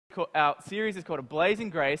Our series is called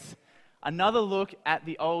Ablazing Grace, another look at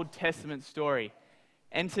the Old Testament story.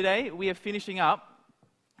 And today we are finishing up,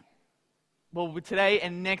 today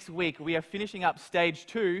and next week we are finishing up stage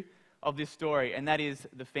 2 of this story, and that is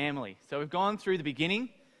the family. So we've gone through the beginning,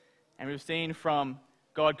 and we've seen from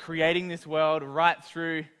God creating this world right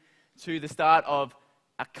through to the start of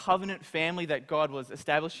a covenant family that God was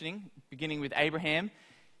establishing, beginning with Abraham.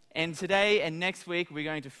 And today and next week we're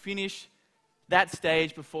going to finish that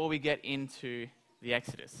stage before we get into the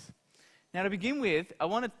Exodus. Now, to begin with, I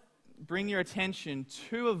want to bring your attention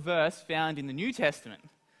to a verse found in the New Testament.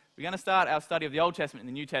 We're going to start our study of the Old Testament and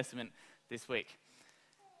the New Testament this week.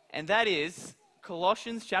 And that is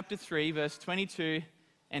Colossians chapter 3, verse 22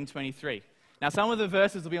 and 23. Now, some of the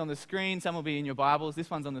verses will be on the screen, some will be in your Bibles. This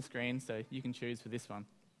one's on the screen, so you can choose for this one.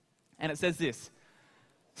 And it says this: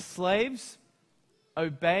 "Slaves,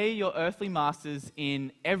 obey your earthly masters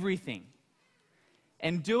in everything,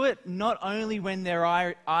 and do it not only when their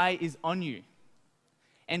eye is on you,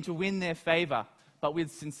 and to win their favor, but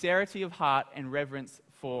with sincerity of heart and reverence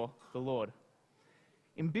for the Lord."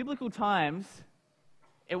 In biblical times,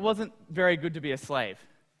 it wasn't very good to be a slave.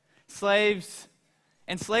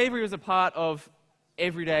 Slavery was a part of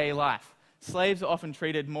everyday life. Slaves were often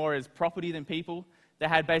treated more as property than people. They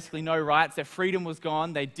had basically no rights. Their freedom was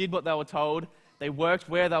gone. They did what they were told. They worked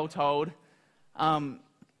where they were told.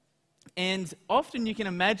 And often you can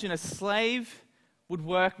imagine a slave would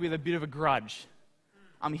work with a bit of a grudge.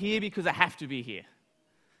 I'm here because I have to be here.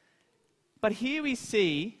 But here we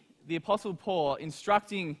see the Apostle Paul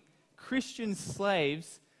instructing Christian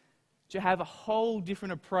slaves to have a whole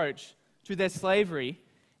different approach to their slavery.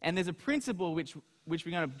 And there's a principle which we're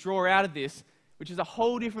going to draw out of this, which is a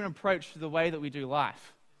whole different approach to the way that we do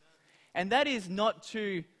life. And that is not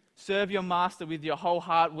to serve your master with your whole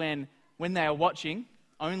heart when they are watching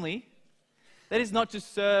only. That is not to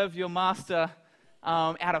serve your master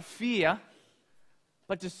out of fear,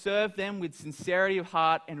 but to serve them with sincerity of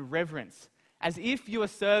heart and reverence, as if you are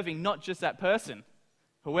serving not just that person,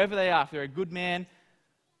 whoever they are, if they're a good man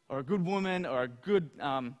or a good woman or a good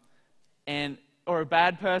or a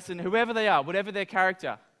bad person, whoever they are, whatever their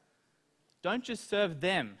character. Don't just serve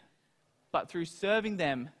them, but through serving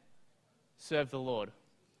them, serve the Lord.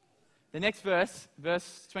 The next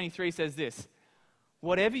verse 23 says this: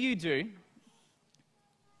 "Whatever you do,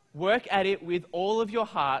 work at it with all of your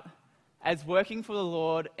heart, as working for the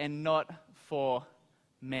Lord and not for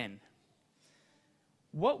men."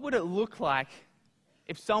 What would it look like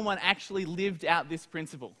if someone actually lived out this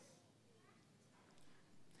principle?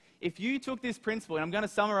 If you took this principle, and I'm going to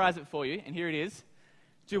summarize it for you, and here it is: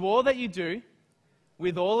 do all that you do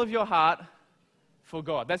with all of your heart for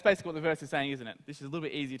God. That's basically what the verse is saying, isn't it? This is a little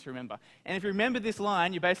bit easier to remember. And if you remember this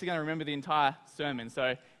line, you're basically going to remember the entire sermon.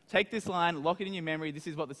 So take this line, lock it in your memory. This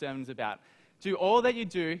is what the sermon's about. Do all that you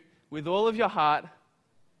do with all of your heart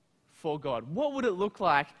for God. What would it look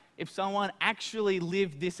like if someone actually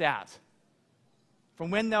lived this out?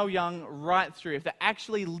 From when they were young right through. If they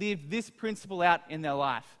actually lived this principle out in their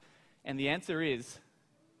life. And the answer is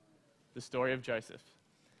the story of Joseph.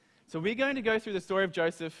 So we're going to go through the story of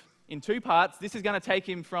Joseph in 2 parts. This is going to take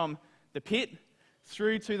him from the pit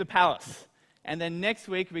through to the palace. And then next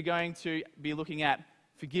week we're going to be looking at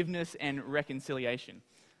forgiveness and reconciliation.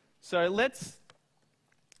 So let's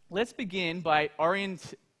begin by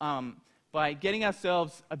getting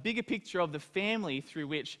ourselves a bigger picture of the family through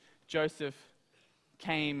which Joseph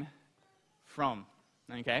came from.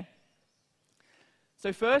 Okay?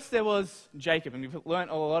 So first there was Jacob, and we've learned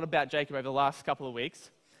a lot about Jacob over the last couple of weeks.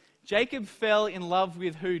 Jacob fell in love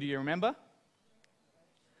with who, do you remember?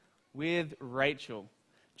 With Rachel.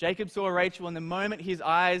 Jacob saw Rachel, and the moment his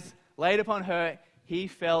eyes laid upon her, he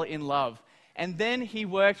fell in love. And then he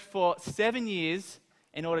worked for 7 years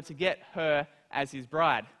in order to get her as his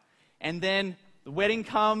bride. And then the wedding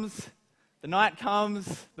comes, the night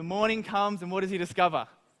comes, the morning comes, and what does he discover?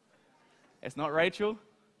 It's not Rachel,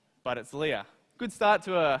 but it's Leah. Good start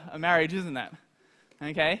to a marriage, isn't that?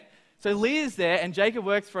 Okay? So Leah's there, and Jacob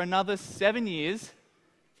works for another 7 years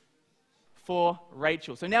for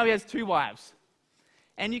Rachel. So now he has 2 wives.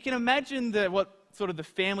 And you can imagine what sort of the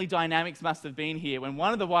family dynamics must have been here when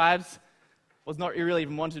one of the wives was not really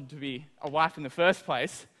even wanted to be a wife in the first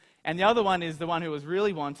place, and the other one is the one who was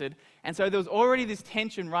really wanted. And so there was already this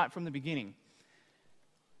tension right from the beginning.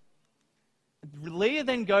 Leah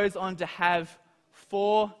then goes on to have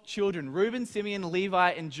 4 children: Reuben, Simeon,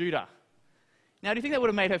 Levi, and Judah. Now, do you think that would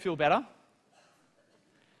have made her feel better?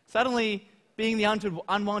 Suddenly, being the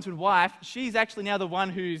unwanted wife, she's actually now the one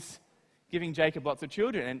who's giving Jacob lots of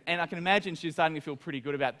children. And I can imagine she's starting to feel pretty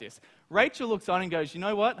good about this. Rachel looks on and goes, you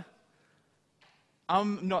know what?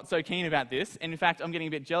 I'm not so keen about this. And in fact, I'm getting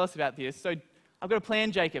a bit jealous about this. So I've got a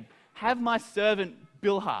plan, Jacob. Have my servant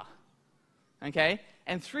Bilhah, okay?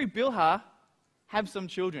 And through Bilhah, have some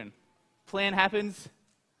children. Plan happens.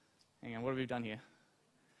 Hang on, what have we done here?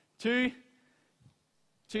 Two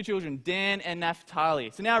children, Dan and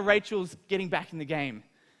Naphtali. So now Rachel's getting back in the game.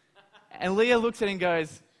 And Leah looks at it and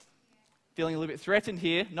goes, feeling a little bit threatened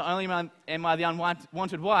here. Not only am I the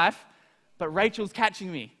unwanted wife, but Rachel's catching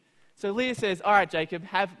me. So Leah says, all right, Jacob,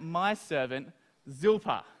 have my servant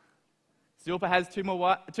Zilpah. Zilpah has two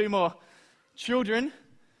more children,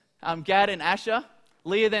 Gad and Asher.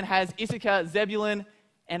 Leah then has Issachar, Zebulun,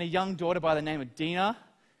 and a young daughter by the name of Dinah.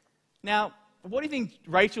 Now, what do you think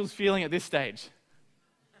Rachel's feeling at this stage?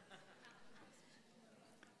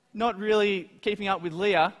 Not really keeping up with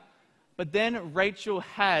Leah, but then Rachel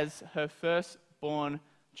has her firstborn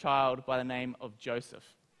child by the name of Joseph.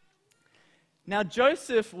 Now,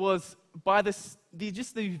 Joseph was, by the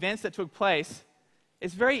events that took place,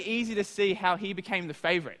 it's very easy to see how he became the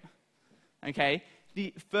favorite. Okay?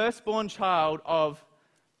 The firstborn child of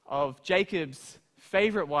Jacob's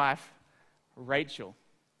favorite wife, Rachel.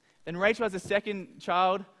 Then Rachel has a second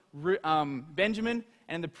child, Benjamin,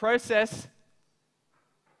 and in the process,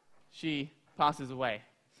 she passes away.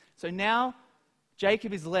 So now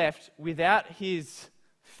Jacob is left without his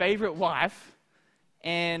favorite wife,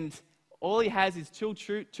 and all he has is two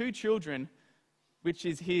children, which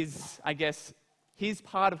is his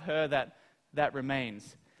part of her that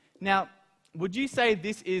remains. Now, would you say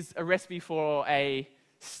this is a recipe for a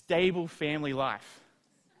stable family life?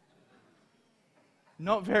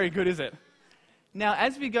 Not very good, is it? Now,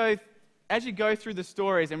 as you go through the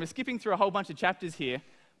stories, and we're skipping through a whole bunch of chapters here,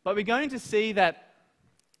 but we're going to see that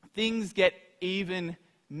things get even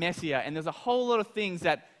messier, and there's a whole lot of things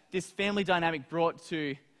that this family dynamic brought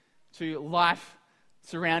to life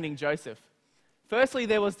surrounding Joseph. Firstly,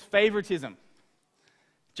 there was favoritism.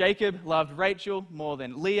 Jacob loved Rachel more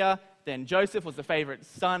than Leah. Then Joseph was the favorite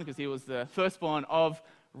son because he was the firstborn of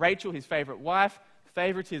Rachel, his favorite wife.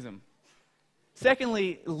 Favoritism.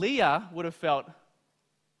 Secondly, Leah would have felt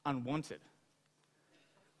unwanted.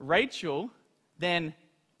 Rachel then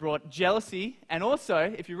brought jealousy, and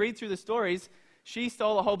also, if you read through the stories, she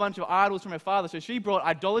stole a whole bunch of idols from her father, so she brought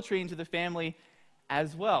idolatry into the family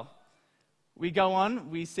as well. We go on,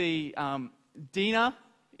 we see Dinah,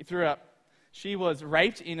 she was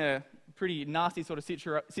raped in a pretty nasty sort of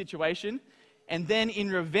situation, and then in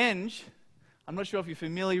revenge, I'm not sure if you're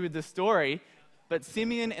familiar with the story, but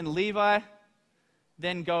Simeon and Levi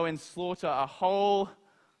then go and slaughter a whole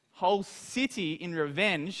city in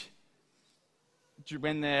revenge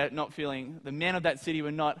when the men of that city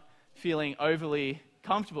were not feeling overly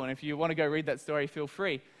comfortable. And if you want to go read that story, feel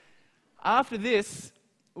free. After this,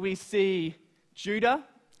 we see Judah.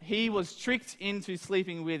 He was tricked into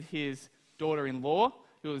sleeping with his daughter-in-law,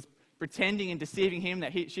 who was pretending and deceiving him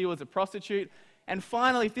that she was a prostitute. And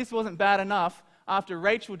finally, if this wasn't bad enough, after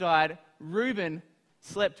Rachel died, Reuben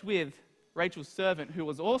slept with Rachel's servant, who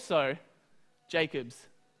was also Jacob's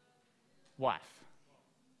wife.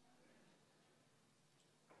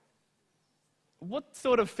 What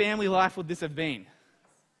sort of family life would this have been?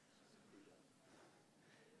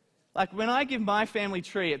 Like, when I give my family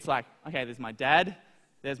tree, it's like, okay, there's my dad,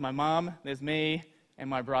 there's my mom, there's me, and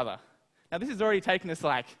my brother. Now, this has already taken us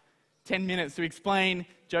like 10 minutes to explain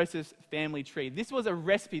Joseph's family tree. This was a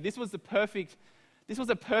recipe. This was a perfect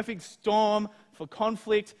storm for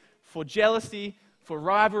conflict, for jealousy, for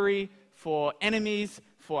rivalry, for enemies,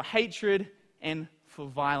 for hatred, and for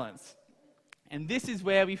violence. And this is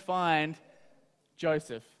where we find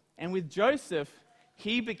Joseph. And with Joseph,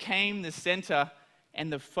 he became the center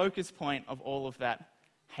and the focus point of all of that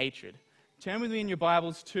hatred. Turn with me in your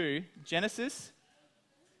Bibles to Genesis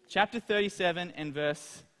chapter 37 and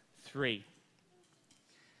verse 3.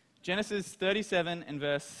 Genesis 37 and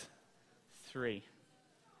verse 3.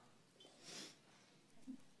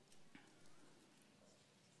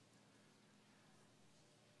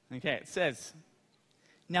 Okay, it says,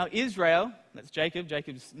 now Israel, that's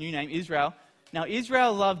Jacob's new name, Israel. Now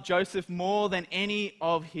Israel loved Joseph more than any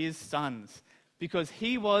of his sons, because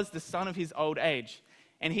he was the son of his old age,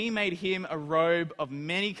 and he made him a robe of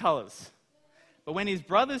many colors. But when his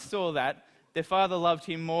brothers saw that their father loved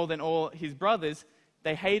him more than all his brothers,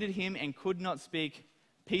 they hated him and could not speak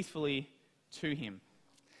peacefully to him.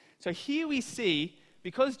 So here we see,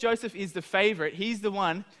 because Joseph is the favorite, he's the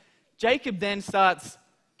one, Jacob then starts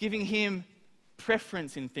giving him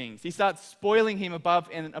preference in things. He starts spoiling him above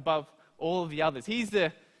all of the others. He's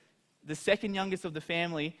the second youngest of the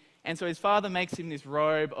family, and so his father makes him this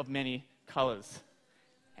robe of many colors.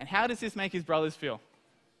 And how does this make his brothers feel?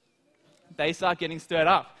 they start getting stirred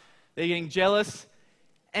up. They're getting jealous.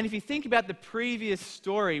 And if you think about the previous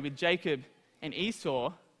story with Jacob and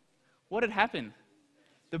Esau, what had happened?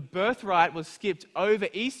 The birthright was skipped over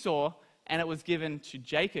Esau and it was given to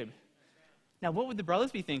Jacob. Now, what would the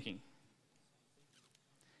brothers be thinking?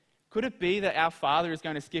 Could it be that our father is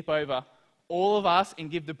going to skip over all of us and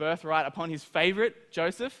give the birthright upon his favorite,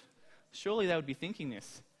 Joseph? Surely they would be thinking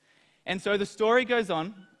this. And so the story goes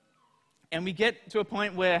on, and we get to a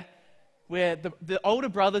point where the older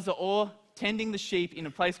brothers are all tending the sheep in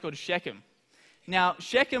a place called Shechem. Now,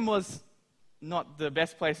 Shechem was not the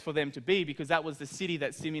best place for them to be because that was the city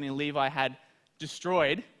that Simeon and Levi had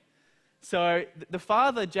destroyed. So the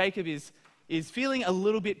father, Jacob, is feeling a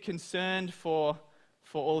little bit concerned for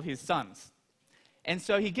all of his sons. And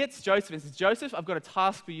so he gets Joseph and says, Joseph, I've got a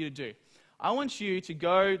task for you to do. I want you to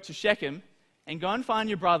go to Shechem and go and find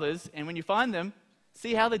your brothers, and when you find them,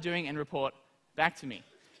 see how they're doing and report back to me.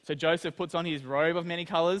 So Joseph puts on his robe of many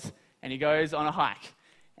colors and he goes on a hike.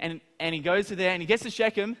 And he goes to there and he gets to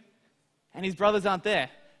Shechem and his brothers aren't there.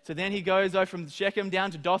 So then he goes over from Shechem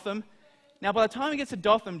down to Dothan. Now by the time he gets to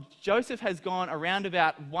Dothan, Joseph has gone around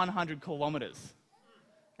about 100 kilometers.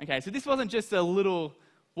 Okay, so this wasn't just a little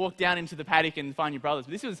walk down into the paddock and find your brothers,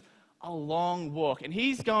 but this was a long walk. And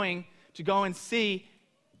he's going to go and see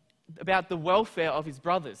about the welfare of his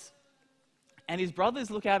brothers. And his brothers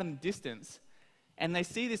look out in the distance and they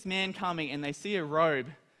see this man coming and they see a robe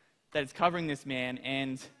that is covering this man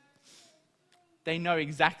and they know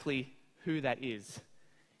exactly who that is.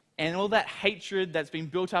 And all that hatred that's been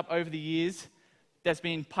built up over the years, that's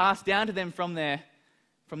been passed down to them from their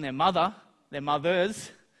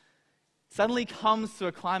mothers, suddenly comes to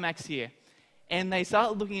a climax here. And they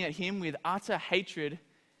start looking at him with utter hatred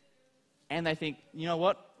and they think, you know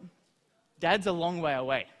what? Dad's a long way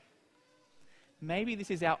away. Maybe this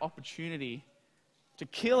is our opportunity to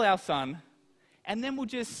kill our son, and then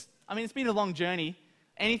it's been a long journey.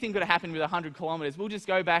 Anything could have happened with 100 kilometers. We'll just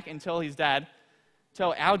go back and tell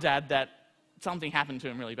our dad that something happened to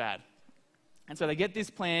him really bad. And so they get this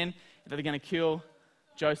plan that they're going to kill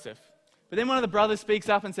Joseph. But then one of the brothers speaks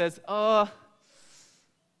up and says,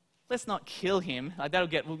 let's not kill him.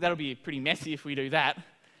 That'll be pretty messy if we do that.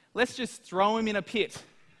 Let's just throw him in a pit.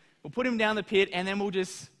 We'll put him down the pit and then we'll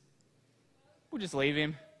just leave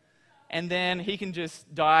him. And then he can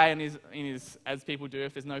just die in his, as people do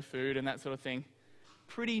if there's no food and that sort of thing.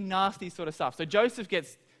 Pretty nasty sort of stuff. So Joseph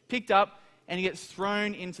gets picked up and he gets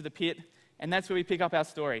thrown into the pit, and that's where we pick up our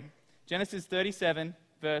story. Genesis 37,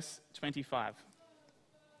 verse 25.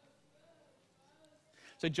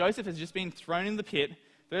 So Joseph has just been thrown in the pit.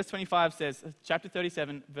 Verse 25 says, chapter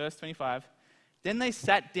 37, verse 25, then they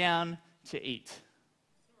sat down to eat.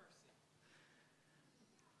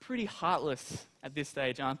 Pretty heartless at this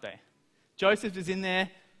stage, aren't they? Joseph is in there.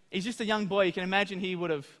 He's just a young boy. You can imagine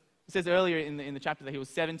it says earlier in the chapter that he was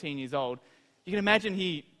 17 years old. You can imagine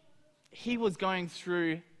he was going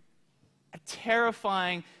through a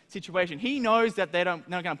terrifying situation. He knows that they're not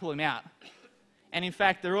going to pull him out. And in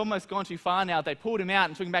fact, they're almost gone too far now. They pulled him out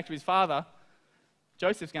and took him back to his father.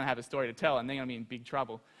 Joseph's going to have a story to tell, and they're going to be in big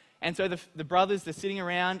trouble. And so the brothers, they're sitting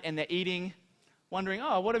around and they're eating, wondering,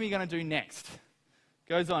 what are we going to do next?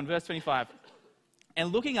 Goes on, verse 25.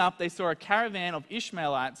 And looking up, they saw a caravan of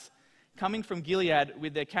Ishmaelites coming from Gilead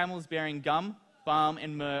with their camels bearing gum, balm,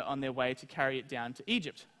 and myrrh on their way to carry it down to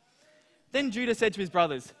Egypt. Then Judah said to his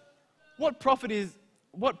brothers, What profit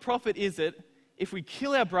is it if we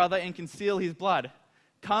kill our brother and conceal his blood?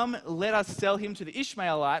 Come, let us sell him to the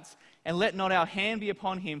Ishmaelites, and let not our hand be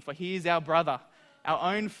upon him, for he is our brother,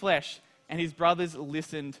 our own flesh. And his brothers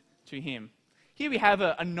listened to him. Here we have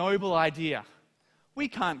a noble idea. We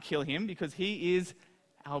can't kill him because he is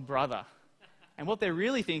our brother. And what they're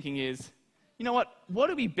really thinking is, you know what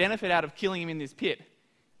do we benefit out of killing him in this pit?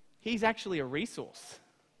 He's actually a resource.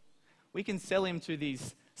 We can sell him to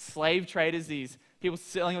these slave traders, these people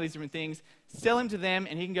selling all these different things, sell him to them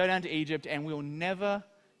and he can go down to Egypt and we'll never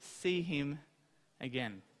see him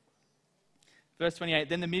again. Verse 28,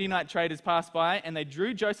 then the Midianite traders passed by and they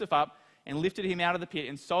drew Joseph up and lifted him out of the pit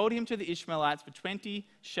and sold him to the Ishmaelites for 20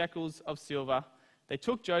 shekels of silver. They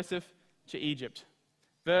took Joseph to Egypt.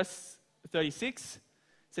 Verse 36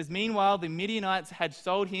 says, meanwhile, the Midianites had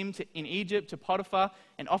sold him in Egypt to Potiphar,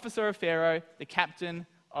 an officer of Pharaoh, the captain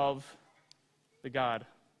of the guard.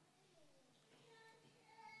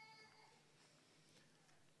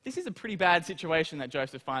 This is a pretty bad situation that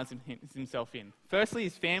Joseph finds himself in. Firstly,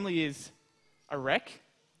 his family is a wreck.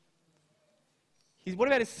 What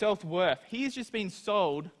about his self-worth? He has just been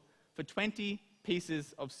sold for 20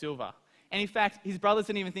 pieces of silver. And in fact, his brothers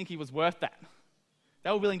didn't even think he was worth that. They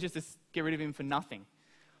were willing just to get rid of him for nothing.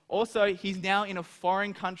 Also, he's now in a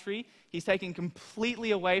foreign country. He's taken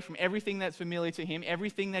completely away from everything that's familiar to him,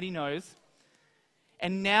 everything that he knows.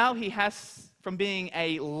 And now he has, from being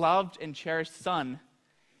a loved and cherished son,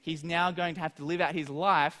 he's now going to have to live out his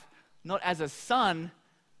life, not as a son,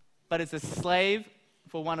 but as a slave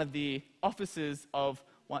for one of the officers of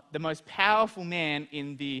the most powerful man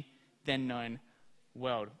in the then known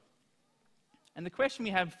world. And the question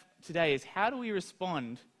we have today is, how do we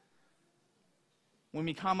respond when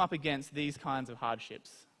we come up against these kinds of hardships?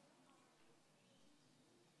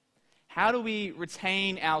 How do we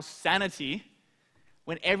retain our sanity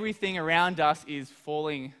when everything around us is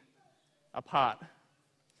falling apart?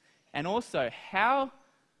 And also, how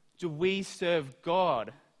do we serve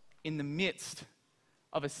God in the midst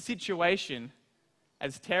of a situation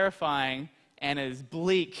as terrifying and as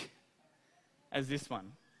bleak as this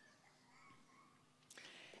one?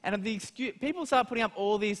 And people start putting up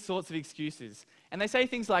all these sorts of excuses. And they say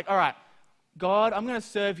things like, all right, God, I'm going to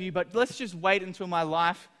serve you, but let's just wait until my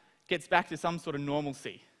life gets back to some sort of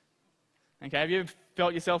normalcy. Okay, have you ever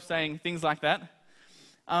felt yourself saying things like that?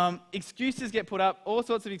 Excuses get put up, all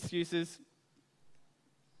sorts of excuses.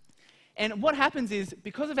 And what happens is,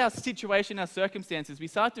 because of our situation, our circumstances, we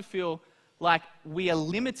start to feel like we are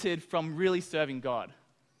limited from really serving God.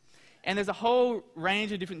 And there's a whole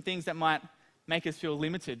range of different things that might make us feel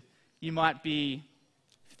limited. You might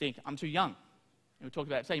think, I'm too young. And we talked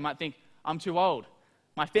about it today. You might think, I'm too old.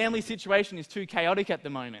 My family situation is too chaotic at the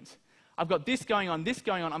moment. I've got this going on,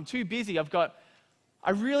 I'm too busy.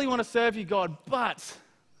 I really want to serve you, God, but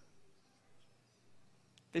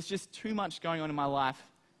there's just too much going on in my life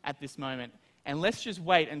at this moment. And let's just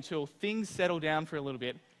wait until things settle down for a little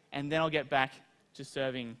bit, and then I'll get back to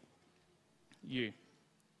serving you.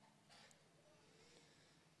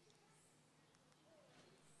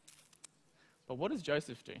 But what does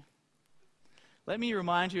Joseph do? Let me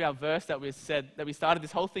remind you our verse that we started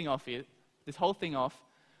this whole thing off.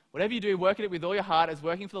 Whatever you do, work at it with all your heart as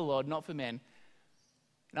working for the Lord, not for men.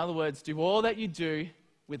 In other words, do all that you do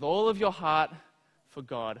with all of your heart for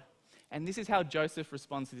God. And this is how Joseph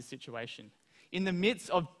responds to this situation. In the midst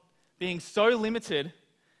of being so limited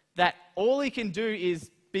that all he can do is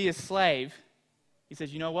be a slave, he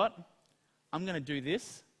says, you know what? I'm going to do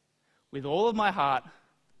this with all of my heart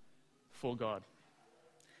for God.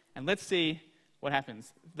 And let's see what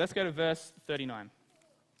happens. Let's go to verse 39.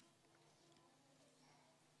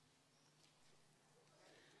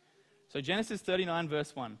 So Genesis 39,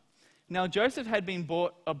 verse 1. Now Joseph had been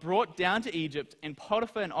brought down to Egypt, and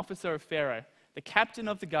Potiphar, an officer of Pharaoh, the captain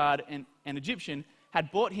of the guard, and an Egyptian,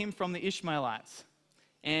 had bought him from the Ishmaelites,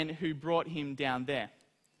 and who brought him down there.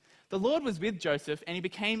 The Lord was with Joseph, and he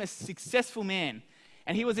became a successful man,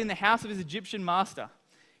 and he was in the house of his Egyptian master.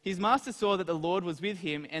 His master saw that the Lord was with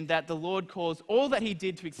him, and that the Lord caused all that he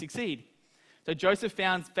did to succeed. So Joseph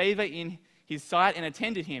found favor in his sight and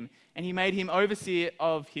attended him, and he made him overseer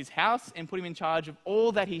of his house and put him in charge of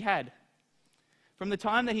all that he had. From the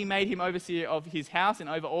time that he made him overseer of his house and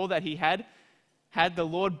over all that he had the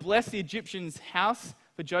Lord blessed the Egyptian's house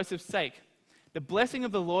for Joseph's sake. The blessing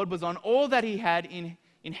of the Lord was on all that he had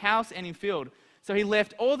in house and in field. So he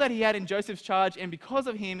left all that he had in Joseph's charge, and because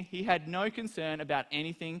of him, he had no concern about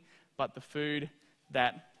anything but the food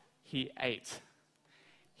that he ate.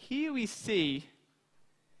 Here we see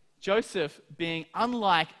Joseph being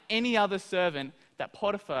unlike any other servant that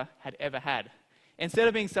Potiphar had ever had. Instead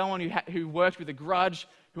of being someone who worked with a grudge,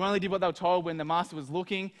 who only did what they were told when the master was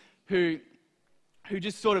looking, who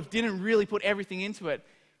just sort of didn't really put everything into it,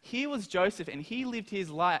 here was Joseph, and he lived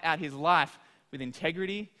out his life with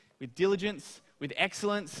integrity, with diligence, with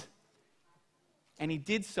excellence, and he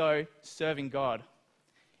did so serving God.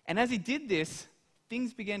 And as he did this,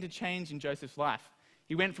 things began to change in Joseph's life.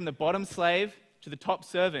 He went from the bottom slave to the top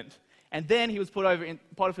servant, and then he was put over in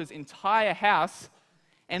Potiphar's entire house,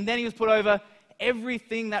 and then he was put over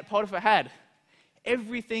everything that Potiphar had.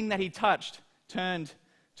 Everything that he touched turned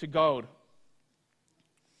to gold.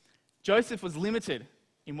 Joseph was limited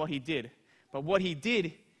in what he did, but what he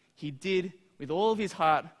did with all of his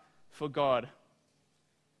heart for God.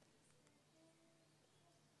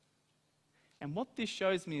 And what this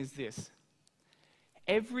shows me is this: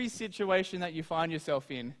 every situation that you find yourself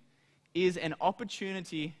in is an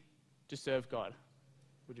opportunity to serve God.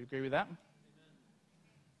 Would you agree with that?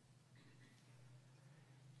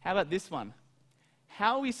 How about this one?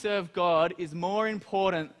 How we serve God is more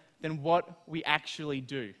important than what we actually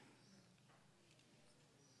do.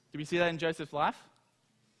 Do we see that in Joseph's life?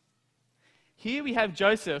 Here we have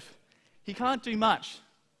Joseph. He can't do much.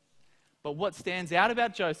 But what stands out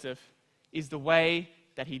about Joseph is the way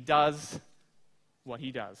that he does what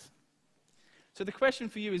he does. So the question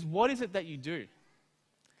for you is, what is it that you do?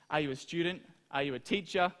 Are you a student? Are you a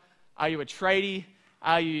teacher? Are you a tradie?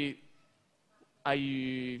 Are you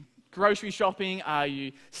grocery shopping? Are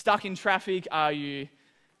you stuck in traffic? Are you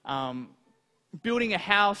building a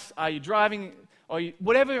house? Are you driving?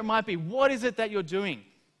 Whatever it might be, what is it that you're doing?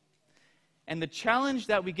 And the challenge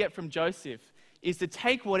that we get from Joseph is to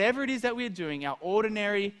take whatever it is that we're doing, our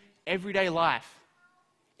ordinary, everyday life,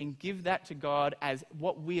 and give that to God as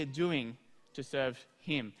what we are doing to serve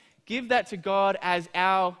Him. Give that to God as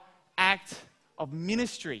our act of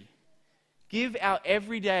ministry. Give our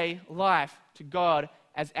everyday life to God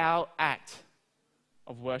as our act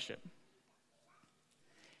of worship.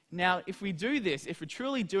 Now, if we do this, if we're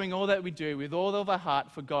truly doing all that we do with all of our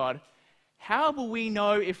heart for God, how will we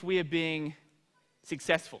know if we are being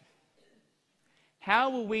successful? How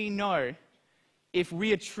will we know if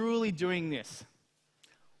we are truly doing this?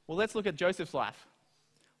 Well, let's look at Joseph's life.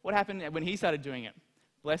 What happened when he started doing it?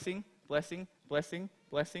 Blessing, blessing, blessing,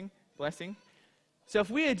 blessing, blessing. So if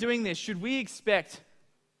we are doing this, should we expect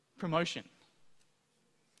promotion?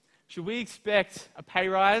 Should we expect a pay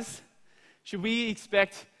rise? Should we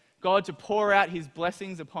expect God to pour out His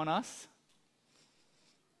blessings upon us?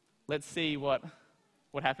 Let's see what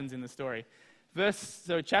happens in the story.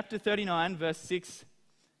 Chapter 39, verse 6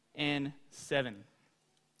 and 7.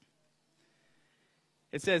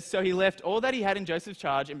 It says, "So he left all that he had in Joseph's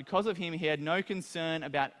charge, and because of him he had no concern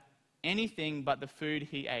about anything but the food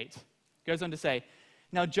he ate." It goes on to say,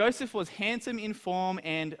 "Now Joseph was handsome in form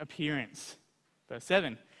and appearance." Verse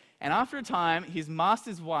 7. "And after a time his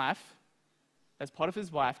master's wife," that's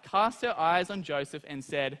Potiphar's wife, "cast her eyes on Joseph and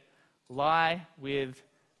said, 'Lie with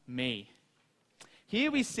me.'"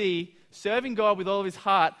 Here we see serving God with all of his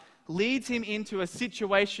heart leads him into a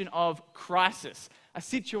situation of crisis, a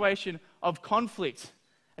situation of conflict,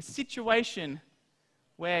 a situation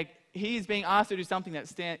where he is being asked to do something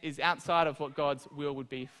that is outside of what God's will would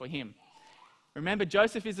be for him. Remember,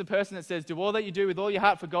 Joseph is the person that says, "Do all that you do with all your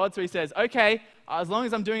heart for God." So he says, "Okay, as long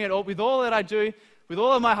as I'm doing it all, with all that I do, with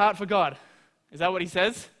all of my heart for God." Is that what he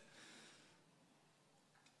says?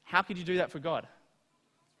 How could you do that for God?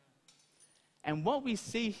 And what we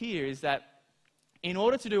see here is that in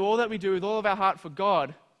order to do all that we do with all of our heart for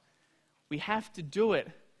God, we have to do it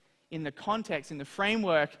in the context, in the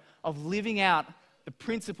framework of living out the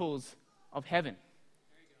principles of heaven.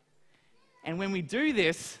 And when we do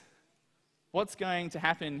this, what's going to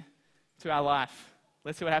happen to our life?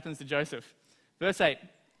 Let's see what happens to Joseph. Verse 8.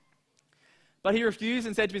 "But he refused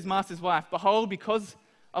and said to his master's wife, 'Behold, because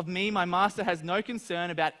of me, my master has no concern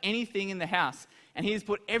about anything in the house, and he has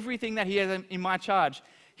put everything that he has in my charge.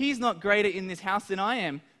 He is not greater in this house than I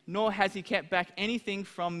am, nor has he kept back anything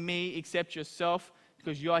from me except yourself,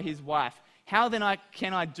 because you are his wife. How then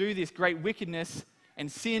can I do this great wickedness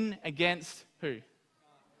and sin against' who?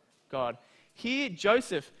 God." Here,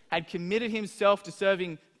 Joseph had committed himself to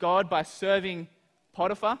serving God by serving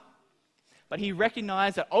Potiphar, but he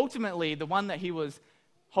recognized that ultimately the one that he was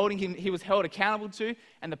held accountable to,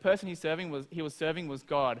 and the person he was serving was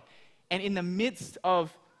God. And in the midst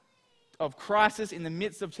of crisis, in the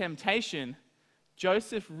midst of temptation,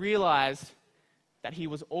 Joseph realized that he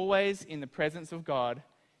was always in the presence of God,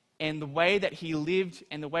 and the way that he lived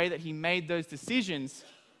and the way that he made those decisions,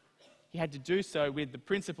 he had to do so with the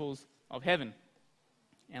principles of heaven.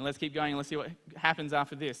 And let's keep going and let's see what happens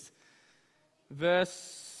after this. We're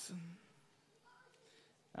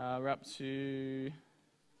up to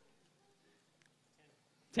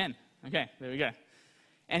 10. Okay, there we go.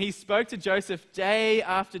 "And he spoke to Joseph day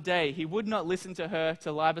after day. He would not listen to her,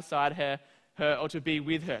 to lie beside her or to be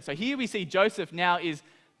with her." So here we see Joseph now is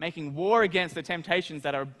making war against the temptations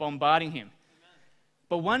that are bombarding him.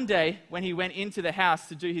 "But one day, when he went into the house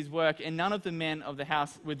to do his work, and none of the men of the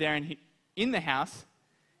house were there in the house,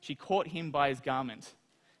 she caught him by his garment,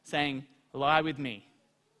 saying, 'Lie with me.'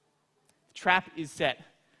 The trap is set.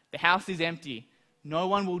 The house is empty. No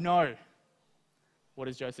one will know." What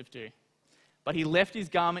does Joseph do? "But he left his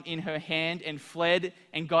garment in her hand and fled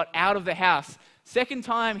and got out of the house." Second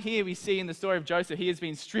time here we see in the story of Joseph, he has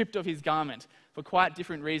been stripped of his garment for quite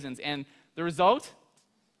different reasons. And the result?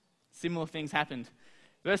 Similar things happened.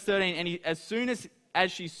 Verse 13, "And as soon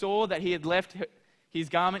as she saw that he had left his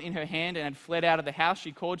garment in her hand and had fled out of the house,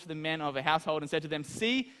 she called to the men of her household and said to them,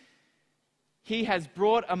 'See, he has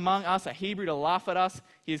brought among us a Hebrew to laugh at us.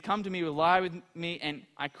 He has come to me to lie with me, and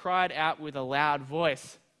I cried out with a loud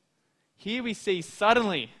voice.'" Here we see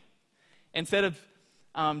suddenly, instead of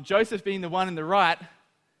Joseph being the one in the right,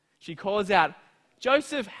 she calls out,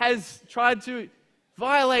 "Joseph has tried to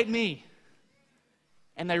violate me."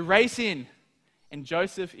 And they race in, and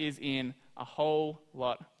Joseph is in a whole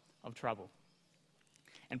lot of trouble.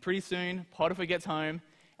 And pretty soon, Potiphar gets home,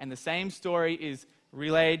 and the same story is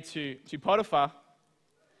relayed to Potiphar.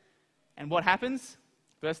 And what happens?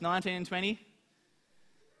 Verse 19 and 20.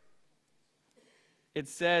 It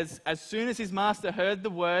says, as soon as his master heard the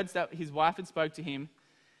words that his wife had spoke to him,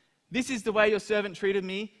 "This is the way your servant treated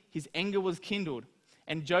me," his anger was kindled.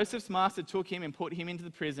 And Joseph's master took him and put him into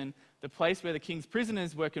the prison, the place where the king's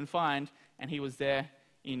prisoners were confined, and he was there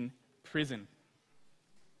in prison.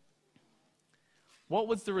 What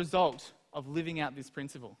was the result of living out this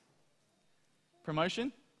principle?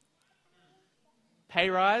 Promotion? Pay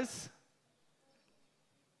rise?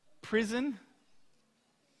 Prison?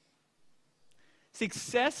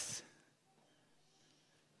 Success?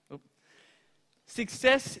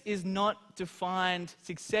 Success is not defined,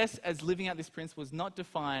 success as living out this principle is not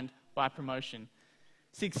defined by promotion.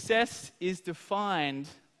 Success is defined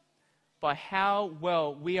by how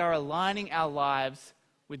well we are aligning our lives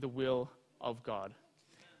with the will of God.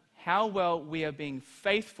 How well we are being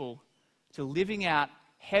faithful to living out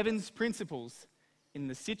heaven's principles in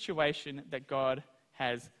the situation that God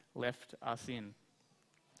has left us in.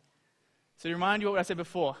 So to remind you of what I said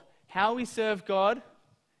before, how we serve God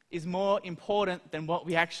is more important than what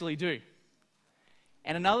we actually do.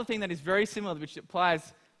 And another thing that is very similar, which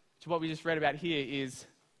applies to what we just read about here, is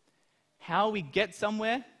how we get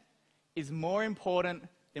somewhere is more important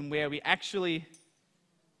than where we actually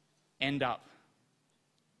end up.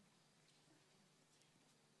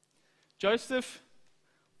 Joseph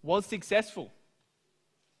was successful,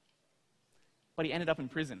 but he ended up in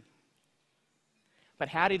prison. But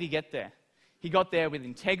how did he get there? He got there with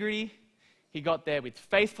integrity, he got there with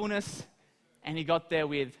faithfulness, and he got there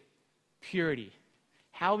with purity.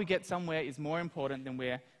 How we get somewhere is more important than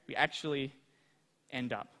where we actually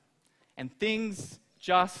end up. And things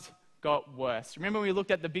just got worse. Remember when we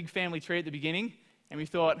looked at the big family tree at the beginning, and we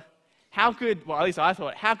thought, at least I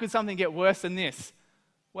thought, how could something get worse than this?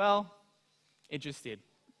 Well, it just did.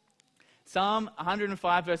 Psalm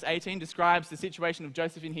 105 verse 18 describes the situation of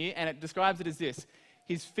Joseph in here, and it describes it as this: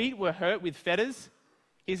 his feet were hurt with fetters,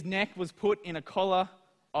 his neck was put in a collar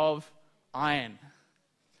of iron.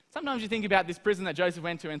 Sometimes you think about this prison that Joseph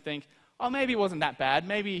went to and think, oh, maybe it wasn't that bad.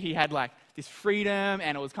 Maybe he had like this freedom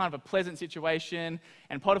and it was kind of a pleasant situation,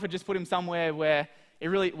 and Potiphar just put him somewhere where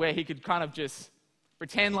he could kind of just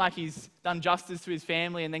pretend like he's done justice to his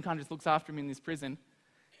family and then kind of just looks after him in this prison.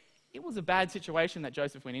 It was a bad situation that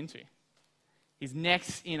Joseph went into. His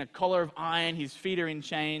neck's in a collar of iron, his feet are in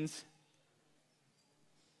chains.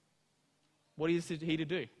 What is he to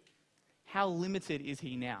do? How limited is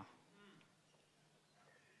he now?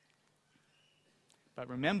 But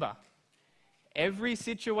remember, every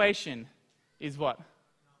situation is what?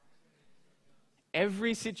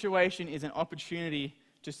 Every situation is an opportunity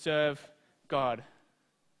to serve God.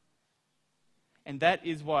 And that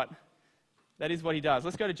is what he does.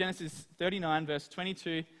 Let's go to Genesis 39, verse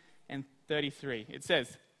 22 and 33. It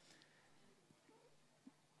says,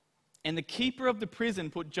 "And the keeper of the prison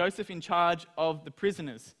put Joseph in charge of the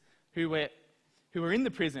prisoners who were in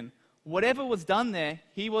the prison. Whatever was done there,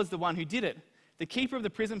 he was the one who did it. The keeper of the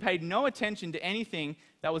prison paid no attention to anything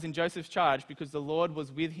that was in Joseph's charge because the Lord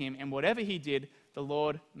was with him, and whatever he did, the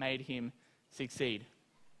Lord made him succeed."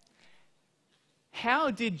 How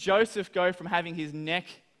did Joseph go from having his neck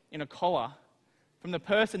in a collar from the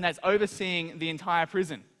person that's overseeing the entire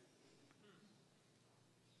prison?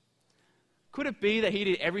 Could it be that he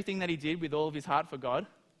did everything that he did with all of his heart for God?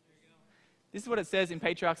 This is what it says in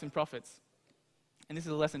Patriarchs and Prophets. And this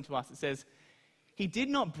is a lesson to us. It says, "He did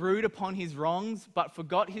not brood upon his wrongs, but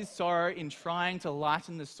forgot his sorrow in trying to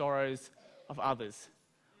lighten the sorrows of others."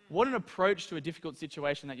 What an approach to a difficult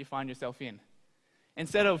situation that you find yourself in.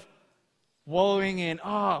 Instead of wallowing in,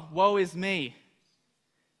 oh, woe is me,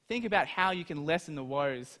 think about how you can lessen the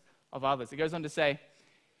woes of others. It goes on to say,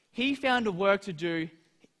 "He found a work to do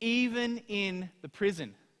even in the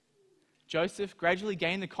prison." Joseph gradually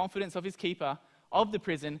gained the confidence of his keeper of the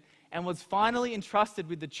prison and was finally entrusted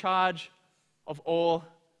with the charge of all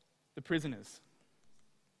the prisoners.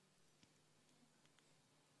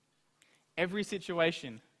 Every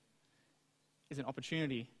situation is an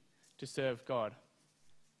opportunity to serve God.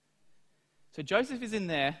 So Joseph is in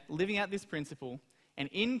there living out this principle, and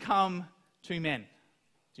in come two men.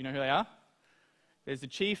 Do you know who they are? There's the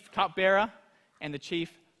chief cupbearer and the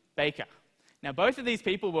chief baker. Now, both of these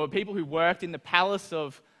people were people who worked in the palace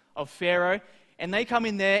of Pharaoh, and they come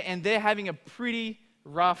in there and they're having a pretty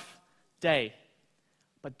rough day.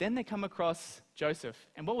 But then they come across Joseph.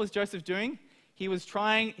 And what was Joseph doing? He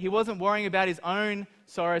wasn't worrying about his own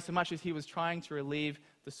sorrow so much as he was trying to relieve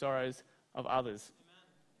the sorrows of others.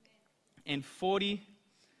 In 40,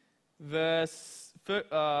 verse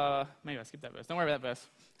maybe I skipped that verse. Don't worry about that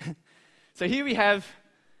verse. So here we have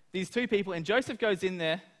these two people, and Joseph goes in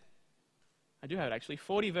there. I do have it actually.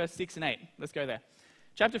 40 verse 6 and 8. Let's go there.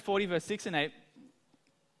 Chapter 40 verse 6 and 8.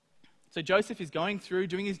 So Joseph is going through,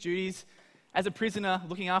 doing his duties as a prisoner,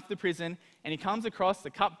 looking after the prison, and he comes across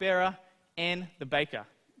the cupbearer and the baker.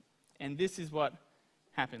 And this is what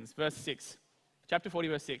happens. Verse 6. Chapter 40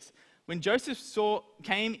 verse 6. When Joseph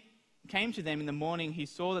came to them in the morning, he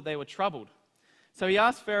saw that they were troubled. So he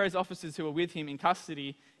asked Pharaoh's officers who were with him in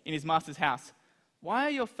custody in his master's house, "Why are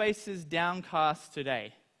your faces downcast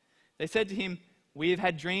today?" They said to him, "We have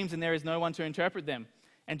had dreams and there is no one to interpret them."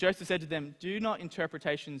 And Joseph said to them, "Do not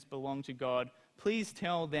interpretations belong to God? Please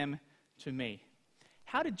tell them to me."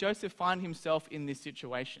 How did Joseph find himself in this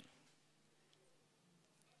situation?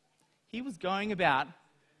 He was going about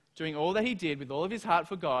doing all that he did with all of his heart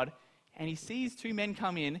for God, and he sees two men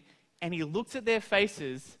come in, and he looks at their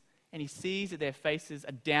faces, and he sees that their faces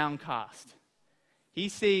are downcast. He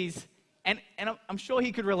sees, and I'm sure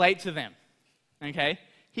he could relate to them, okay?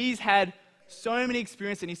 He's had so many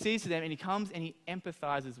experiences, and he sees to them, and he comes and he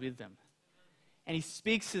empathizes with them. And he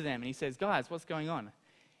speaks to them, and he says, "Guys, what's going on?"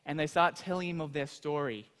 And they start telling him of their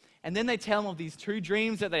story. And then they tell him of these two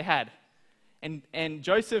dreams that they had. And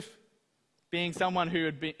Joseph, being someone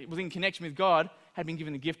who was in connection with God, had been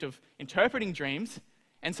given the gift of interpreting dreams.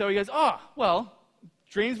 And so he goes, "Oh, well,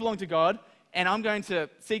 dreams belong to God, and I'm going to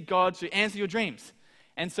seek God to answer your dreams."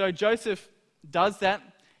 And so Joseph does that,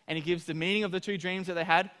 and he gives the meaning of the two dreams that they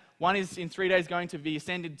had. One is in 3 days going to be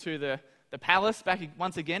ascended to the palace back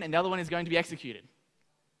once again, and the other one is going to be executed.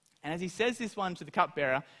 And as he says this one to the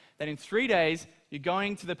cupbearer, that in 3 days you're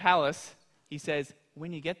going to the palace, he says,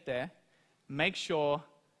 "When you get there, make sure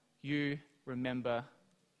you remember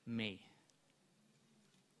me."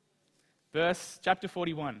 Chapter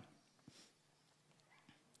 41.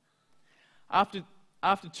 After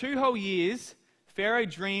 2 whole years, Pharaoh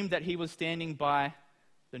dreamed that he was standing by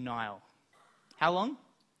the Nile. How long?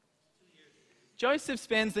 2 years. Joseph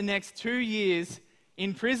spends the next 2 years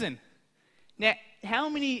in prison. Now, how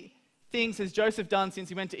many things has Joseph done since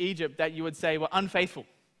he went to Egypt that you would say were unfaithful?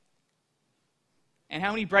 And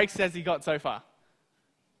how many breaks has he got so far?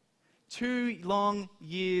 2 long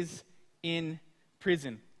years in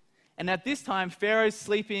prison. And at this time, Pharaoh's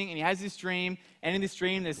sleeping, and he has this dream, and in this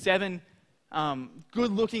dream, there's 7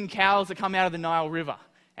 good-looking cows that come out of the Nile River.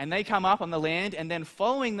 And they come up on the land, and then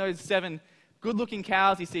following those 7 good-looking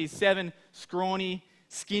cows, he sees 7 scrawny,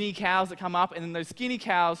 skinny cows that come up, and then those skinny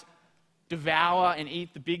cows devour and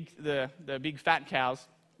eat the big fat cows.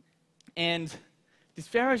 And this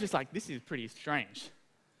Pharaoh's just like, "This is pretty strange.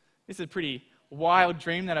 This is a pretty wild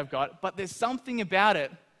dream that I've got, but there's something about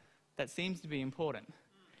it that seems to be important."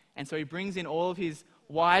 And so he brings in all of his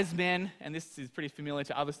wise men, and this is pretty familiar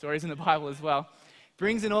to other stories in the Bible as well.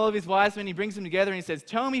 Brings in all of his wise men, he brings them together, and he says,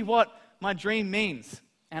 "Tell me what my dream means."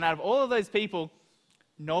 And out of all of those people,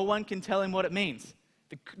 no one can tell him what it means.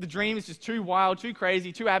 The dream is just too wild, too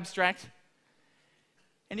crazy, too abstract.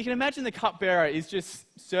 And you can imagine the cupbearer is just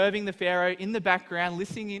serving the Pharaoh in the background,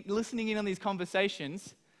 listening in on these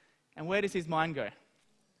conversations. And where does his mind go?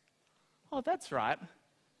 "Oh, that's right.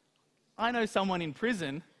 I know someone in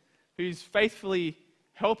prison who's faithfully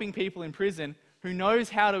helping people in prison, who knows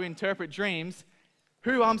how to interpret dreams,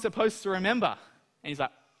 who I'm supposed to remember." And he's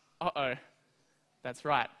like, "Uh-oh, that's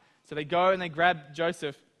right." So they go and they grab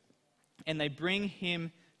Joseph and they bring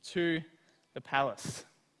him to the palace.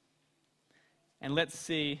 And let's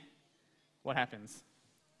see what happens.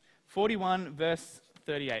 41 verse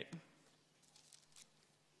 38.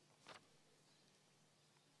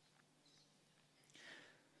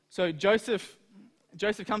 So Joseph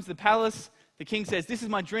comes to the palace. The king says, "This is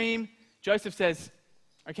my dream." Joseph says,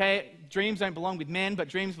 "Okay, dreams don't belong with men, but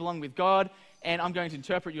dreams belong with God, and I'm going to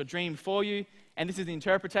interpret your dream for you." And this is the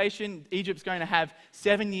interpretation. Egypt's going to have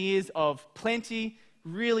 7 years of plenty,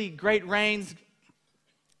 really great rains.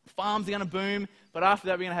 Farms are going to boom, but after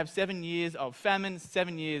that we're going to have 7 years of famine,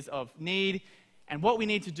 7 years of need. And what we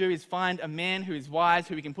need to do is find a man who is wise,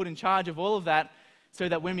 who we can put in charge of all of that, so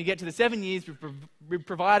that when we get to the 7 years, we've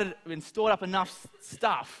provided and stored up enough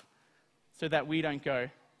stuff so that we don't go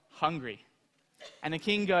hungry. And the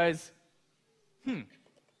king goes,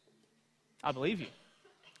 "I believe you.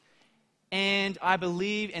 And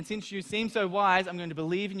since you seem so wise, I'm going to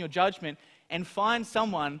believe in your judgment and find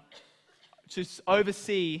someone to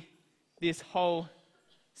oversee this whole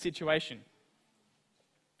situation."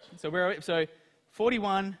 So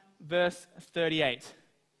 41 verse 38.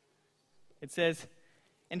 It says,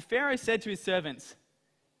 "And Pharaoh said to his servants,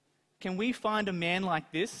 'Can we find a man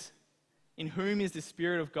like this, in whom is the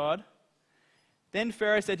Spirit of God?' Then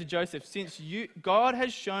Pharaoh said to Joseph, "Since God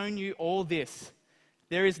has shown you all this,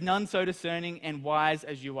 there is none so discerning and wise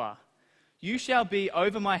as you are. You shall be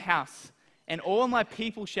over my house, and all my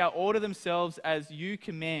people shall order themselves as you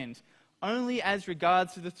command. Only as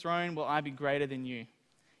regards to the throne will I be greater than you."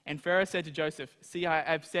 And Pharaoh said to Joseph, "See, I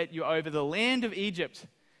have set you over the land of Egypt."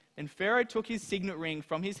 Then Pharaoh took his signet ring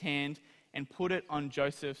from his hand and put it on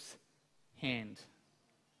Joseph's hand.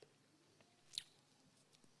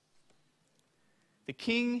 The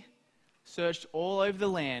king searched all over the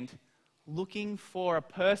land looking for a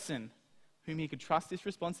person whom he could trust this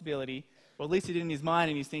responsibility, or at least he did in his mind,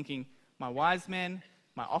 and he's thinking, my wise men,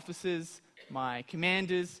 my officers, my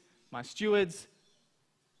commanders, my stewards.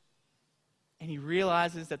 And he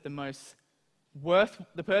realizes that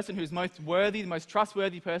the person who's most worthy, the most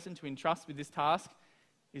trustworthy person to entrust with this task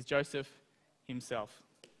is Joseph himself.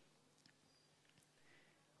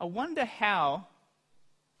 I wonder how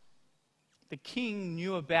the king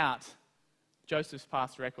knew about Joseph's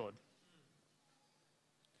past record.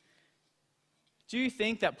 Do you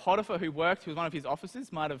think that Potiphar, who worked with one of his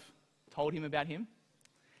officers, might have told him about him?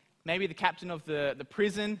 Maybe the captain of the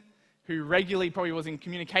prison, who regularly probably was in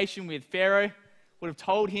communication with Pharaoh, would have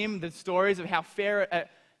told him the stories of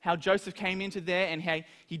how Joseph came into there and how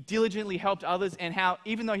he diligently helped others, and how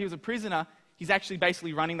even though he was a prisoner, he's actually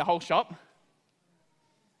basically running the whole shop.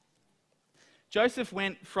 Joseph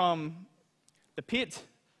went from the pit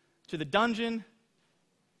to the dungeon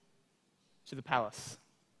to the palace.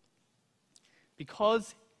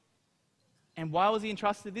 And why was he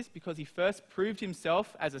entrusted with this? Because he first proved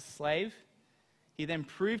himself as a slave. He then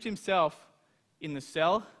proved himself in the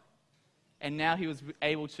cell. And now he was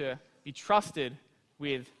able to be trusted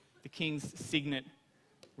with the king's signet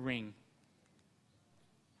ring.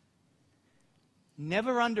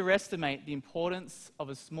 Never underestimate the importance of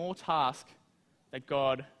a small task that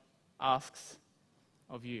God asks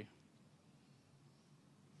of you.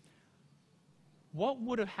 What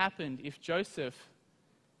would have happened if Joseph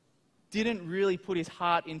didn't really put his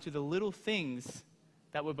heart into the little things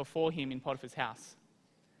that were before him in Potiphar's house?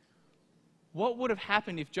 What would have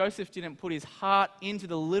happened if Joseph didn't put his heart into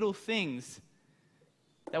the little things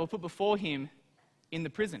that were put before him in the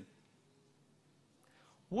prison?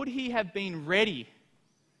 Would he have been ready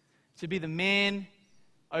to be the man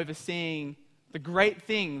overseeing the great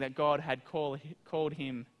thing that God had called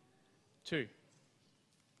him to?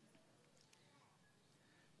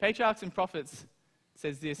 Patriarchs and Prophets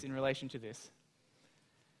says this in relation to this.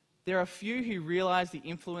 There are few who realize the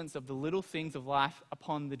influence of the little things of life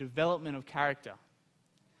upon the development of character.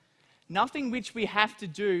 Nothing which we have to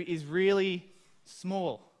do is really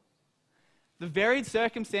small. The varied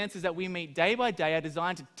circumstances that we meet day by day are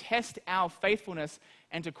designed to test our faithfulness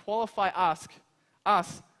and to qualify us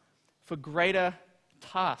for greater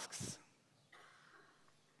tasks.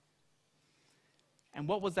 And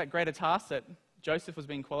what was that greater task that Joseph was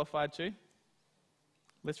being qualified to?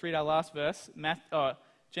 Let's read our last verse,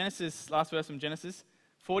 last verse from Genesis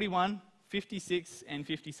 41, 56, and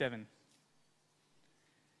 57.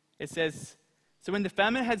 It says, "So when the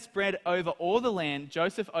famine had spread over all the land,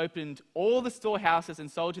 Joseph opened all the storehouses and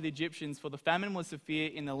sold to the Egyptians, for the famine was severe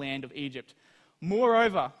in the land of Egypt.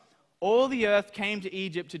 Moreover, all the earth came to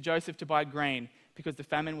Egypt to Joseph to buy grain, because the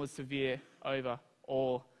famine was severe over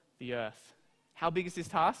all the earth." How big is this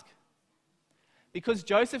task? Because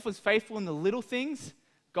Joseph was faithful in the little things,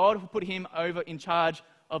 God put him over in charge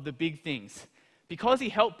of the big things. Because he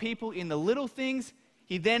helped people in the little things,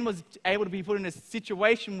 he then was able to be put in a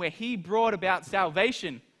situation where he brought about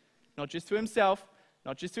salvation, not just to himself,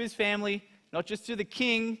 not just to his family, not just to the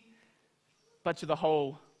king, but to the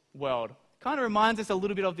whole world. Kind of reminds us a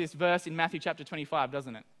little bit of this verse in Matthew chapter 25,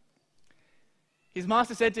 doesn't it? His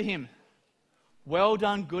master said to him, "Well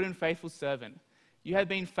done, good and faithful servant. You have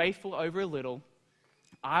been faithful over a little.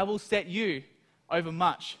 I will set you over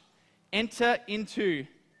much. Enter into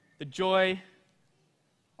the joy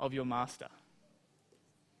of your master."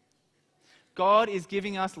 God is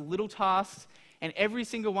giving us little tasks, and every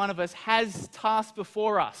single one of us has tasks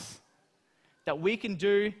before us that we can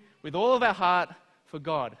do with all of our heart for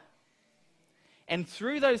God. And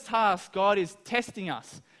through those tasks, God is testing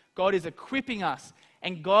us, God is equipping us,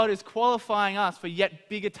 and God is qualifying us for yet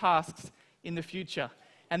bigger tasks in the future.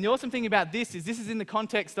 And the awesome thing about this is in the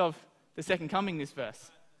context of the second coming, this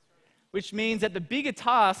verse, which means that the bigger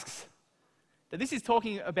tasks that this is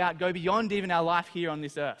talking about go beyond even our life here on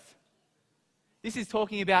this earth. This is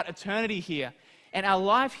talking about eternity here. And our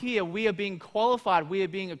life here, we are being qualified, we are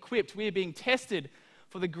being equipped, we are being tested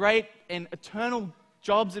for the great and eternal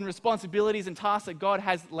jobs and responsibilities and tasks that God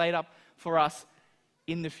has laid up for us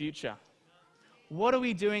in the future. What are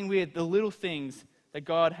we doing with the little things that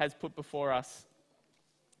God has put before us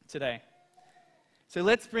today? So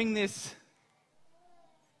let's bring this.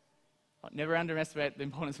 Never underestimate the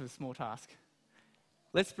importance of a small task.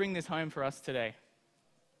 Let's bring this home for us today.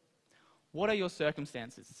 What are your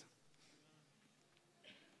circumstances?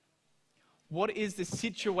 What is the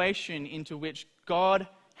situation into which God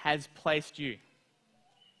has placed you?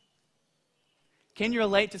 Can you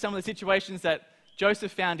relate to some of the situations that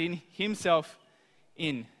Joseph found in himself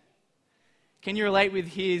in? Can you relate with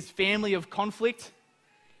his family of conflict?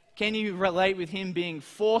 Can you relate with him being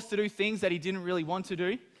forced to do things that he didn't really want to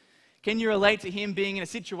do? Can you relate to him being in a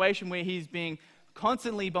situation where he's being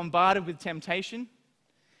constantly bombarded with temptation?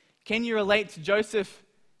 Can you relate to Joseph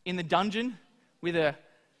in the dungeon with a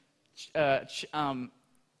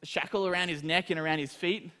shackle around his neck and around his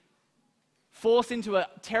feet? Forced into a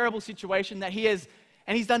terrible situation that he has,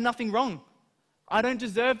 and he's done nothing wrong. I don't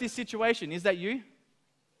deserve this situation. Is that you?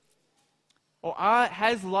 Or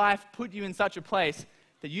has life put you in such a place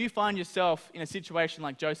that you find yourself in a situation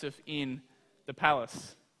like Joseph in the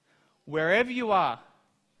palace? Wherever you are,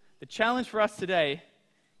 the challenge for us today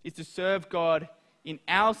is to serve God in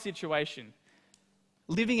our situation,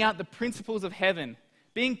 living out the principles of heaven,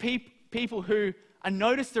 being people who are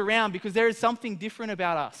noticed around because there is something different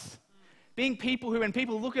about us. Being people who, when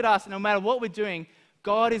people look at us, no matter what we're doing,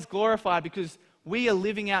 God is glorified because we are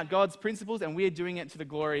living out God's principles and we are doing it to the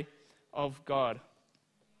glory of God.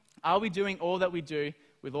 Are we doing all that we do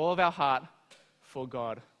with all of our heart for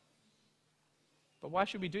God? But why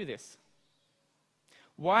should we do this?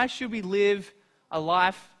 Why should we live a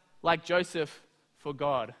life like Joseph for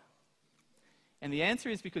God? And the answer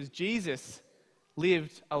is because Jesus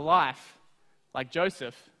lived a life like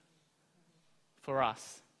Joseph for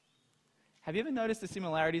us. Have you ever noticed the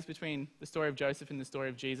similarities between the story of Joseph and the story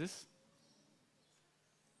of Jesus?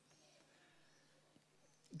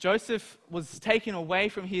 Joseph was taken away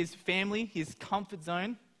from his family, his comfort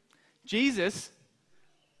zone. Jesus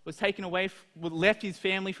was taken away, left his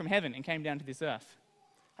family from heaven and came down to this earth.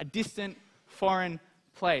 A distant, foreign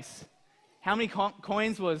place. How many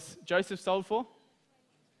coins was Joseph sold for?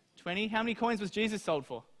 20. How many coins was Jesus sold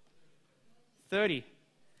for? 30.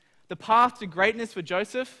 The path to greatness for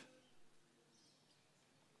Joseph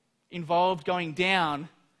involved going down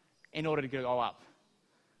in order to go up.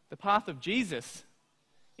 The path of Jesus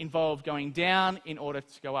involved going down in order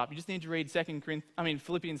to go up. You just need to read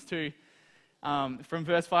Philippians 2 from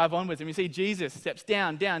verse 5 onwards, and we see Jesus steps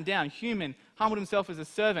down, human, humbled himself as a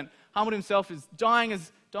servant, humbled himself as dying,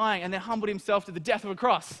 and then humbled himself to the death of a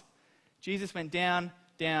cross. Jesus went down,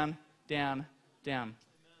 down, down, down.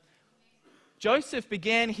 Joseph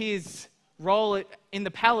began his role in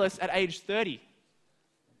the palace at age 30.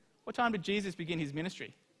 What time did Jesus begin his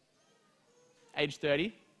ministry? Age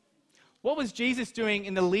 30. What was Jesus doing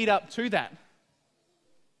in the lead up to that?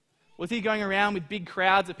 Was he going around with big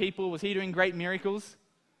crowds of people? Was he doing great miracles?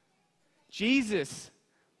 Jesus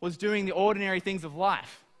was doing the ordinary things of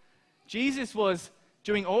life. Jesus was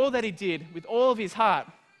doing all that he did with all of his heart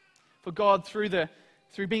for God through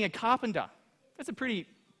being a carpenter. That's a pretty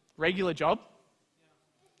regular job.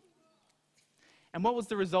 And what was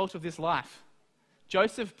the result of this life?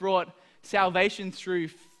 Joseph brought salvation through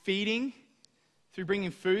feeding, through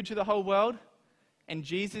bringing food to the whole world, and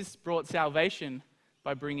Jesus brought salvation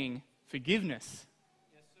by bringing forgiveness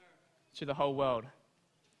to the whole world.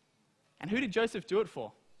 And who did Joseph do it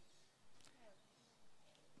for?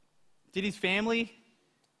 Did his family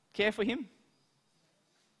care for him?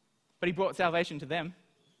 But he brought salvation to them.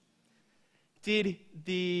 Did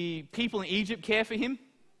the people in Egypt care for him?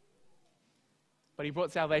 But he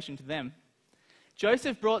brought salvation to them.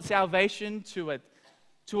 Joseph brought salvation to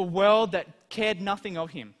a world that cared nothing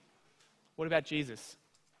of him. What about Jesus?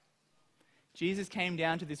 Jesus came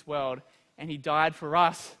down to this world and he died for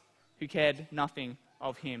us who cared nothing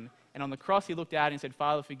of him. And on the cross he looked out and said,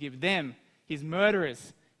 Father, forgive them, his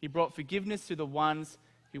murderers. He brought forgiveness to the ones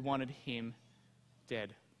who wanted him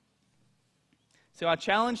dead. So our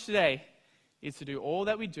challenge today is to do all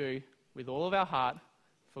that we do with all of our heart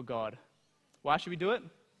for God. Why should we do it?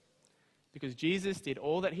 Because Jesus did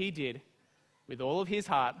all that he did with all of his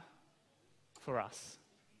heart for us.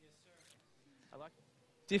 Yes, sir.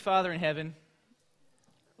 Dear Father in heaven,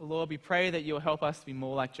 Lord, we pray that you'll help us to be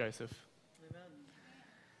more like Joseph. Amen.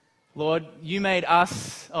 Lord,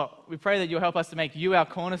 we pray that you'll help us to make you our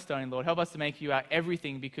cornerstone, Lord. Help us to make you our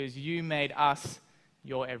everything because you made us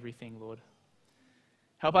your everything, Lord.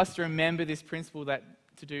 Help us to remember this principle that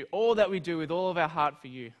to do all that we do with all of our heart for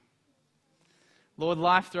you. Lord,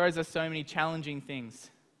 life throws us so many challenging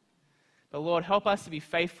things. But Lord, help us to be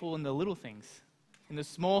faithful in the little things. in the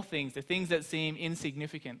small things, the things that seem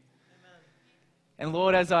insignificant. And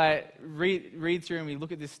Lord, as I read through and we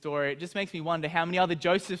look at this story, it just makes me wonder how many other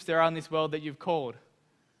Josephs there are in this world that you've called.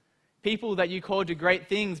 People that you called to great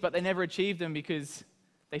things, but they never achieved them because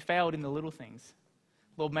they failed in the little things.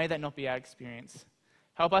 Lord, may that not be our experience.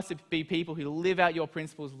 Help us to be people who live out your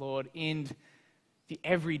principles, Lord, in the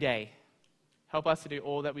everyday. Help us to do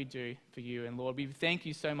all that we do for you. And Lord, we thank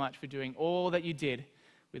you so much for doing all that you did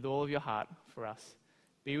with all of your heart for us.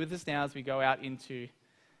 Be with us now as we go out into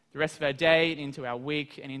the rest of our day, into our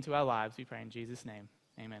week, and into our lives. We pray in Jesus' name.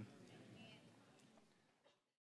 Amen.